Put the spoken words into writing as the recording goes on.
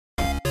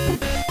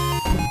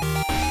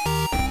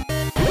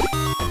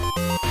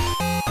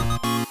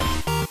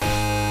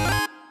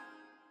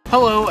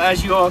Hello,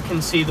 as you all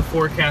can see, the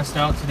forecast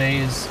out today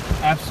is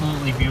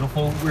absolutely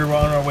beautiful. We were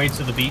on our way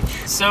to the beach.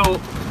 So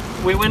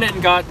we went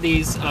and got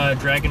these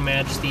Dragon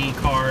Majesty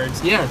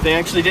cards. Yeah, they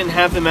actually didn't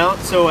have them out,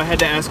 so I had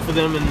to ask for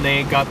them and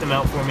they got them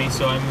out for me,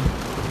 so I'm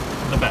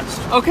the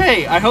best.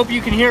 Okay, I hope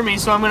you can hear me,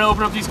 so I'm gonna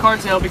open up these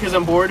cards now because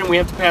I'm bored and we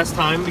have to pass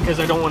time because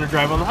I don't want to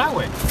drive on the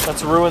highway.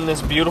 Let's ruin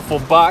this beautiful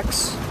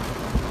box.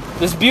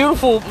 This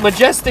beautiful,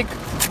 majestic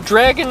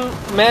Dragon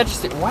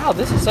Majesty. Wow,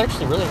 this is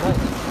actually really nice.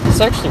 This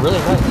is actually really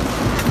nice.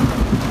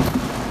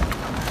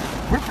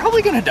 We're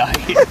probably gonna die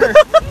here.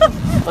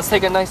 Let's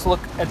take a nice look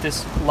at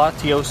this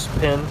LATIOS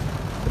pin.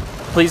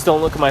 Please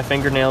don't look at my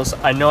fingernails.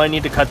 I know I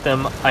need to cut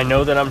them. I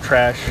know that I'm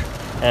trash.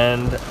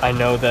 And I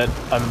know that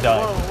I'm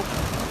done. Whoa,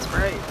 that's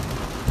right.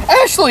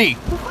 Ashley!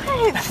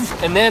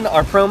 What? And then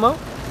our promo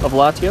of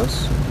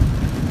LATIOS.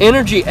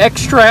 Energy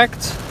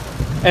Extract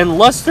and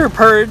Luster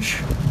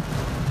Purge.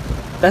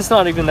 That's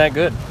not even that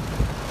good.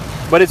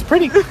 But it's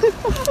pretty.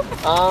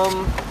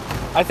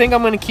 I think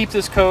I'm gonna keep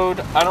this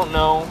code. I don't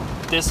know.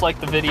 Dislike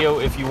the video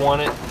if you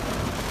want it.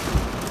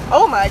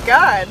 Oh my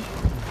god.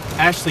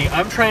 Ashley,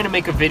 I'm trying to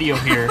make a video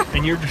here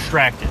and you're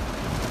distracted.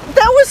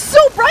 That was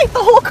so bright, the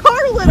whole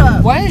car lit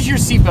up. Why is your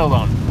seatbelt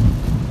on?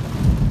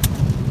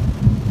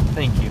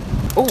 Thank you.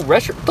 Oh,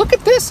 look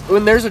at this.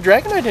 When there's a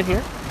Dragonite in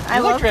here. I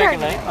love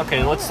Dragonite.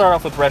 Okay, let's start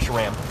off with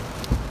Reshiram.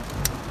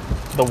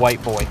 The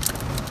white boy.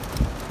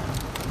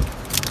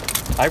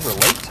 I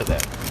relate to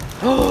that.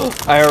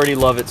 I already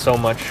love it so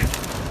much.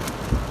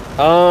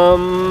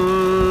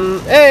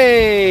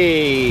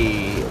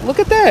 Hey, look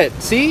at that.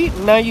 See,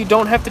 now you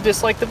don't have to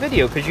dislike the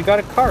video because you got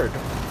a card.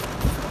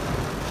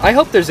 I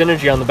hope there's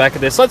energy on the back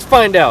of this. Let's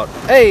find out.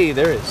 Hey,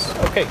 there is.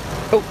 Okay,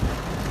 cool.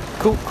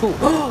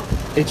 Cool.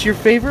 It's your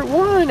favorite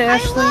one,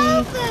 Ashley. I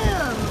love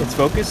them. It's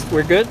focused.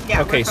 We're good?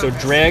 Yeah, okay, we're so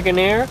focused.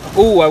 Dragonair.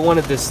 Oh, I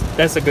wanted this.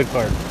 That's a good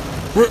card.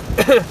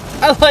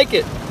 I like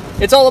it.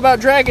 It's all about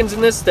dragons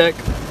in this deck.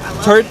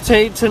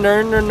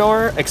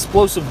 Turnernor,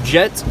 Explosive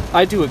Jet.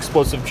 I do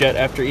Explosive Jet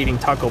after eating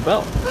Taco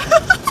Bell.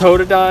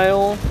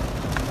 Totodile,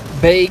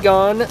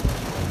 Bagon,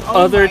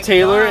 Other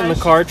Taylor in the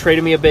car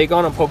traded me a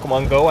Bagon on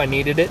Pokemon Go. I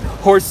needed it.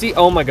 Horsey.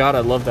 Oh my god, I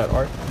love that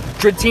art.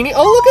 Dratini.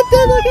 Oh, look at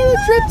that. Look at the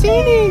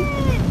Dratini.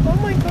 Oh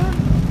my god.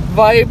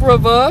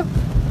 Vibrava.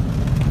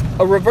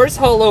 A Reverse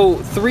Holo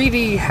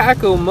 3D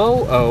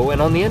Hakomo-O.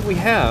 And on the end we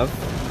have...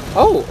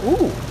 Oh,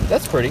 ooh,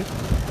 that's pretty.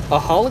 A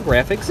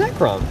holographic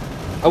Zekrom.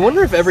 I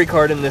wonder if every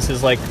card in this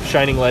is like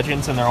Shining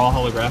Legends and they're all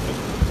holographic.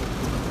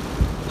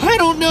 I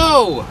don't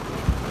know!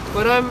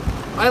 But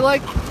I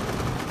like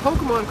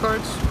Pokemon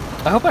cards.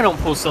 I hope I don't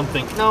pull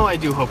something. No, I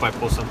do hope I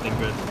pull something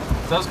good.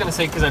 So I was gonna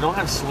say, because I don't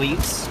have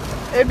sleeves.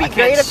 It'd be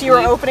great if you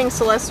were opening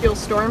Celestial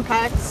Storm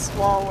packs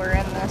while we're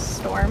in this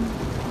storm.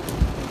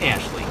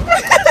 Ashley.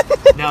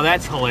 Now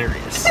that's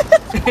hilarious.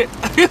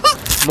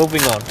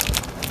 Moving on.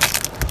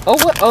 Oh,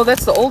 what? Oh,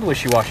 that's the old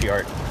wishy-washy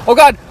art. Oh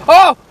god!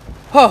 Oh!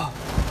 Oh!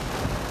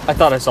 I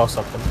thought I saw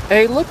something.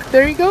 Hey, look,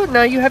 there you go.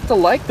 Now you have to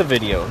like the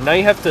video. Now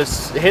you have to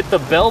hit the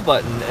bell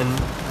button and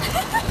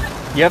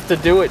you have to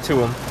do it to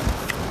him.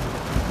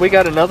 We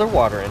got another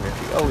water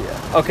energy. Oh,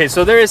 yeah. Okay,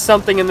 so there is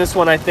something in this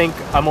one, I think.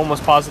 I'm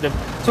almost positive.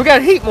 So we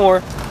got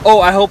Heatmore.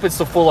 Oh, I hope it's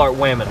the full art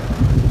Whammon.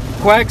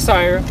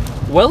 Quagsire.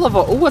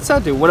 Oh, what's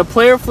that do? When a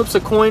player flips a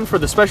coin for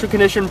the special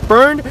condition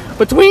burned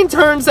between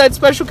turns, that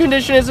special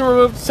condition isn't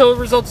removed, so it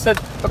results said.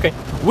 Okay.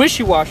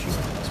 Wishy-washy.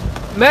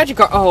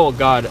 Magikarp. Oh,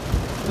 God.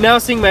 Now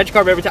seeing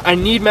Magikarp every time. I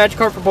need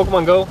Magikarp for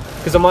Pokemon Go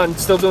because I'm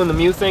still doing the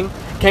Mew thing.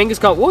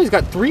 Kangaskhan. Whoa, he's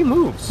got 3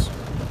 moves.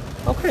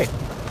 Okay.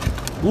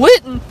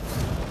 Litten.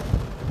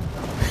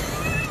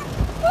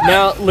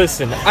 Now,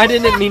 listen. I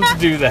didn't mean to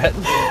do that.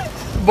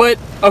 But,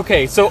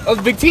 okay. So,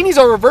 Victini's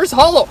are reverse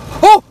holo.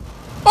 Oh!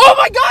 Oh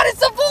my god, it's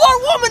the full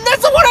art woman!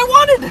 That's the one I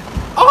wanted!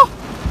 Oh!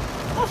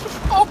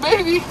 Oh,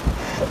 baby.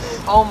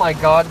 Oh my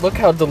god, look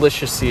how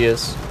delicious she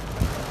is.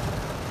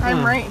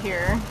 I'm right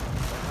here.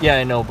 Yeah,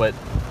 I know, but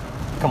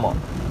come on.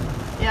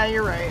 Yeah,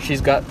 you're right.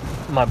 She's got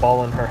my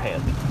ball in her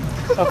hand.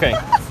 Okay.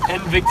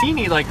 And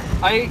Victini, like,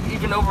 I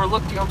even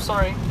overlooked you. I'm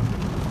sorry.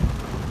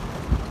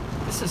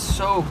 This is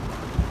so...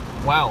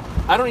 Wow.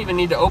 I don't even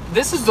need to open...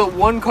 This is the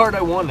one card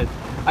I wanted.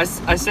 I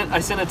sent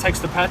a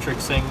text to Patrick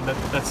saying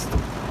that's...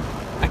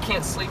 I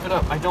can't sleeve it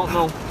up. I don't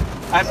know.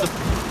 I have to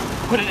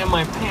put it in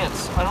my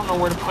pants. I don't know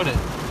where to put it.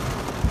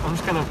 I'm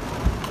just gonna...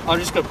 I'll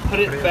just go put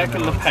it back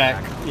in the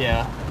pack.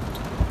 Yeah.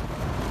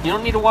 You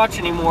don't need to watch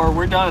anymore.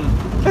 We're done.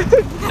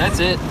 That's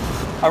it.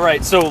 All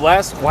right. So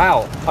last...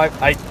 Wow.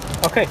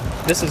 Okay.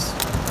 This is...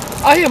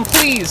 I am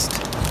pleased.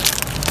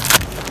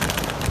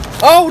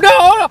 Oh,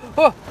 no!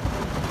 Oh.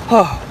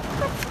 Oh.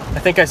 I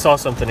think I saw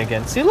something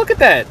again. See, look at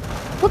that.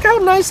 Look how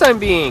nice I'm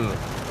being.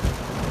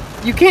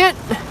 You can't...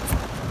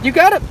 You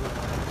gotta...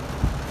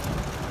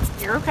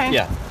 You're okay.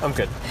 Yeah, I'm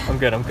good. I'm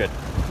good.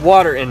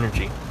 Water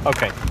energy.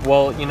 Okay,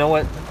 well, you know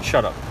what?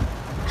 Shut up.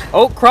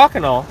 Oh,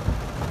 Croconaw.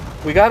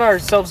 We got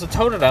ourselves a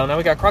Totodile. Now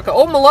we got Croconaw.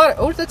 Oh, Melodic.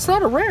 Oh, that's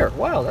not a rare.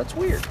 Wow, that's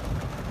weird.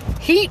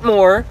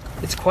 Heatmore.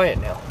 It's quiet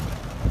now.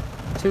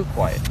 Too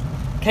quiet.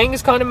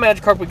 Kangaskhan and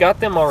Magikarp. We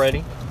got them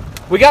already.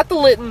 We got the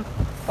Litten.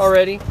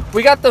 already.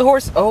 We got the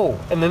horse. Oh,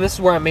 and then this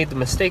is where I made the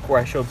mistake where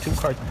I showed 2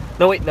 cards.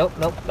 No, wait, no.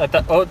 I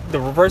thought, oh, the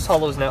reverse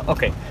hollows now.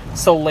 Okay,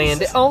 so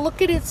land it. Oh,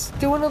 look at it. It's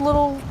doing a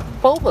little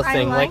boba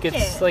thing. like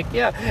it's it. like,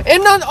 yeah.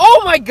 And then,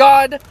 oh my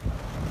god.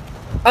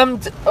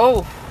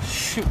 Oh,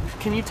 shoot.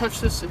 Can you touch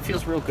this? It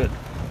feels real good.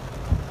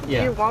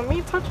 Yeah. Do you want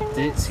me touching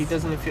this? See,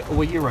 doesn't it feel...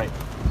 Well, you're right.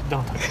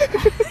 Don't touch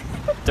it.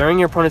 During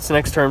your opponent's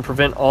next turn,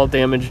 prevent all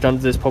damage done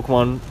to this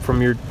Pokemon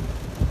from your...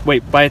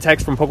 Wait, by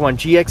attacks from Pokemon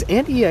GX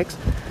and EX.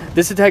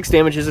 This attack's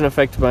damage isn't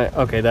affected by...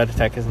 Okay, that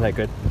attack isn't that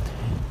good.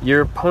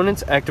 Your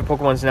opponent's active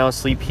Pokemon is now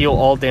asleep. Heal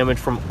all damage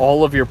from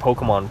all of your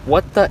Pokemon.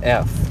 What the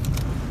F?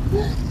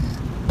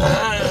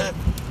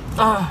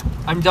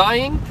 I'm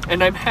dying,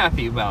 and I'm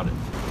happy about it.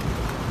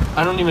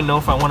 I don't even know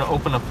if I want to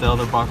open up the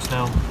other box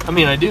now. I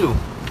mean, I do.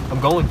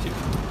 I'm going to.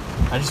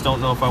 I just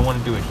don't know if I want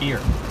to do it here.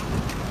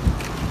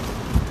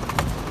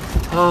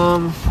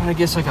 I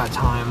guess I got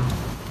time.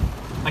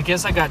 I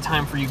guess I got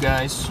time for you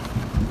guys.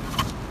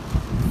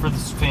 For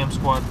this fam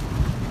squad.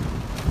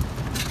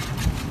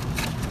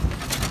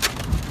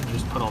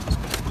 Just put all this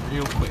back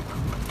real quick.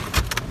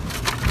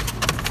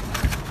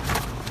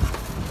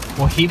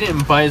 Well, he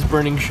didn't buy his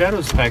Burning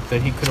Shadows pack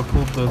that he could have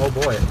pulled the... Oh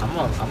boy, I'm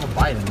gonna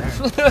buy it in there.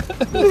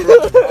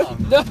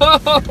 No!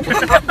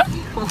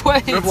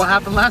 Wait! Remember what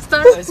happened last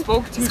time? I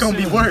spoke too soon. It's gonna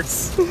be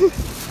worse.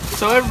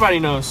 So everybody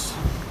knows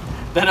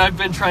that I've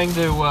been trying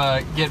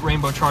to get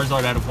Rainbow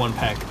Charizard out of 1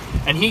 pack.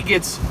 And he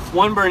gets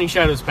 1 Burning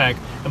Shadows pack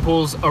and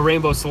pulls a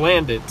Rainbow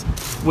Salandit,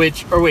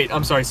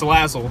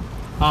 Salazzle.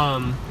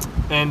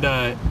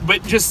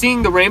 But just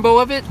seeing the rainbow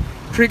of it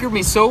triggered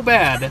me so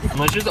bad. And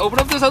let's just open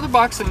up this other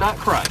box and not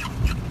cry.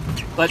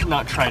 Let's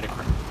not try to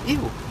cry.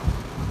 Ew.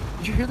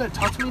 Did you hear that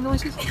talk to me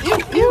noises? Ew,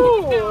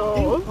 ew.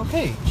 Ew.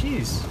 Okay,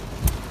 jeez.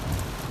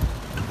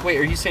 Wait,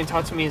 are you saying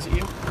talk to me is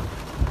ew?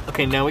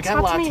 Okay, now we got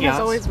LATIAS. Talk to me has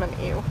always been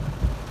ew.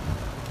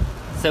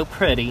 So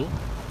pretty.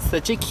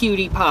 Such a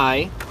cutie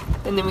pie.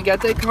 And then we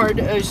got that card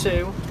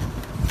also.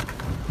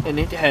 And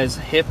it has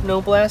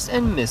Hypnoblast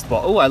and Mist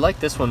Ball. Oh, I like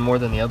this one more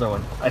than the other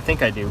one. I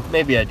think I do.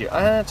 Maybe I do.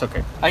 That's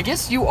okay. I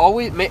guess you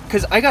always...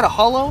 Because I got a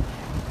Holo,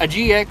 a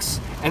GX,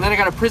 and then I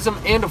got a Prism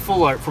and a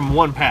Full Art from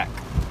 1 pack.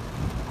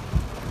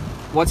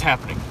 What's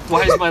happening?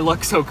 Why is my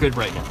luck so good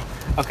right now?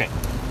 Okay.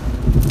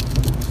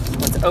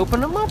 Let's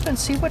open them up and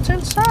see what's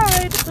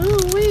inside.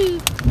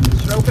 Ooh-wee.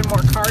 Should open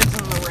more cards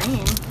in the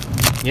rain.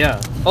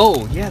 Yeah.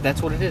 Oh, yeah,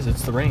 that's what it is.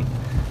 It's the rain.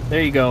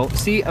 There you go.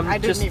 See, I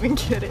didn't even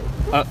get it.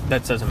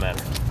 That doesn't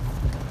matter.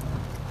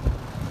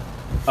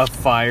 A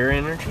Fire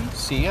Energy.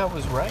 See, I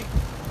was right.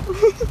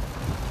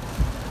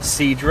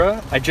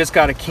 Seadra. I just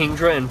got a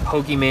Kingdra and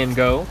Pokemon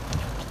Go.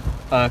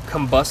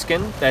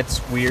 Combuskin. That's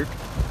weird.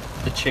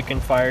 The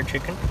Fire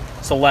Chicken.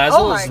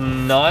 Salazzle is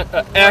not...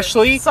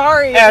 Ashley.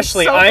 Sorry.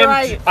 Ashley, so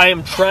I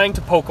am trying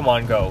to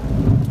Pokemon Go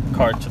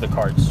card to the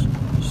cards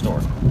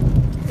store.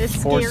 It's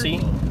Forsey,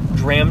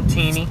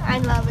 Dramtini. I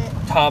love it.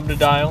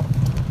 Tobnadile.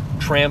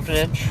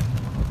 Trampinage.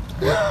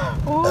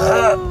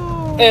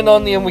 Ooh. And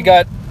on the end we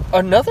got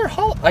another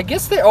holo. I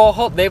guess they've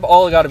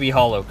all got to be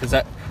holo because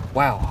that...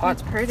 Wow.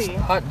 That's pretty.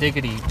 Hot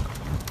diggity.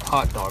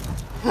 Hot dog.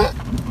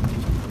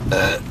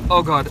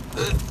 Oh god.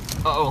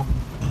 Uh-oh.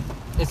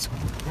 It's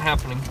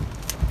happening.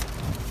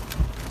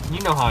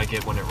 You know how I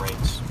get when it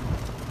rains.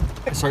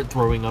 I start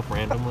throwing up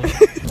randomly.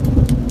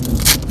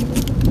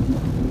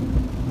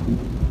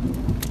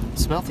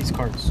 Smell these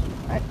cards.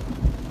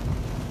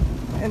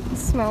 It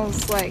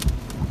smells like...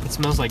 It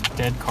smells like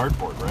dead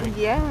cardboard, right?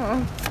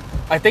 Yeah.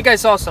 I think I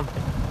saw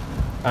something.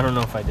 I don't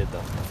know if I did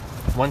though.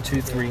 1,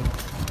 2, 3.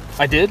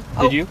 I did?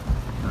 Oh. Did you?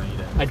 No, you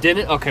didn't. I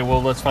didn't? Okay,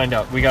 well let's find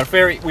out. We got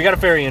a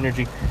fairy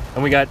energy.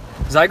 And we got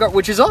Zygarde,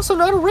 which is also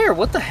not a rare.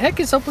 What the heck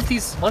is up with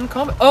these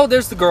uncommon? Oh,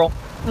 there's the girl.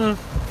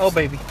 Oh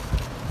baby.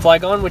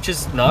 Flygon, which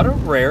is not a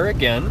rare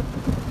again.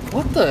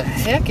 What the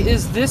heck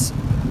is this?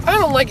 I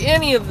don't like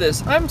any of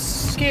this. I'm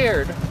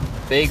scared.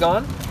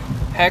 Bagon,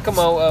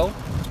 Hakamo-o,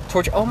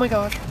 Torch. Oh my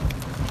gosh.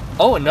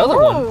 Oh, another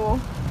one.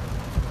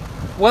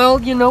 Well,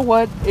 you know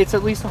what? It's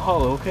at least a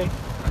holo, okay?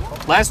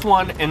 Last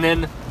one, and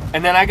then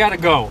I gotta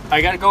go.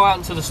 I gotta go out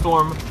into the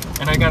storm,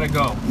 and I gotta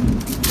go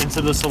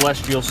into the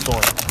celestial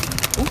storm.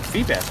 Ooh,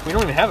 Feebas. We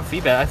don't even have a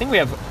Feebas. I think we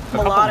have a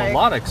couple of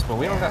melodics, but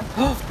we don't have...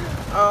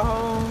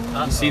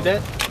 Oh. You see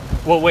that?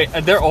 Well, wait.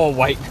 They're all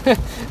white.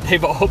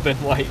 They've all been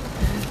white.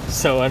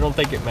 So I don't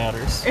think it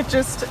matters.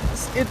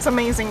 It's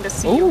amazing to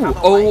see. Ooh,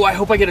 oh, I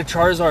hope I get a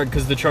Charizard,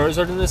 because the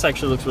Charizard in this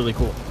actually looks really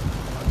cool.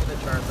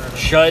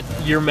 Shut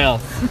your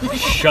mouth.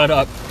 Shut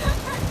up.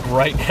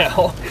 Right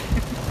now.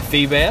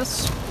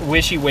 Feebas,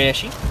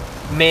 Wishy-Washy,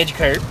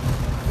 Magikarp,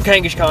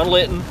 Kangaskhan,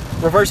 Litten,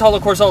 Reverse Holo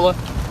Corsola,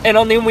 and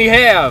on them we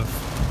have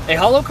a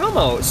Holo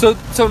Como. So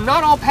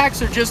not all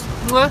packs are just,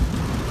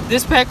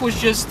 this pack was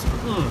just,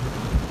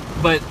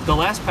 but the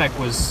last pack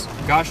was,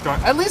 gosh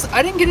darn, at least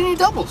I didn't get any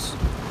doubles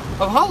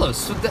of holos.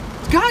 So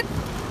God,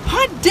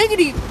 hot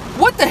diggity,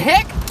 what the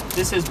heck?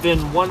 This has been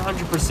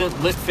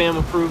 100% Lit Fam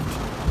approved.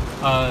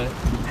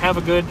 Have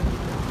a good,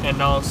 and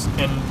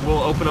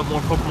we'll open up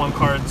more Pokemon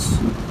cards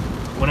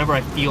whenever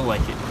I feel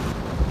like it.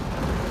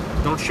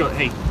 Don't show,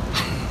 hey,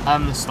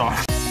 I'm the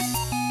star.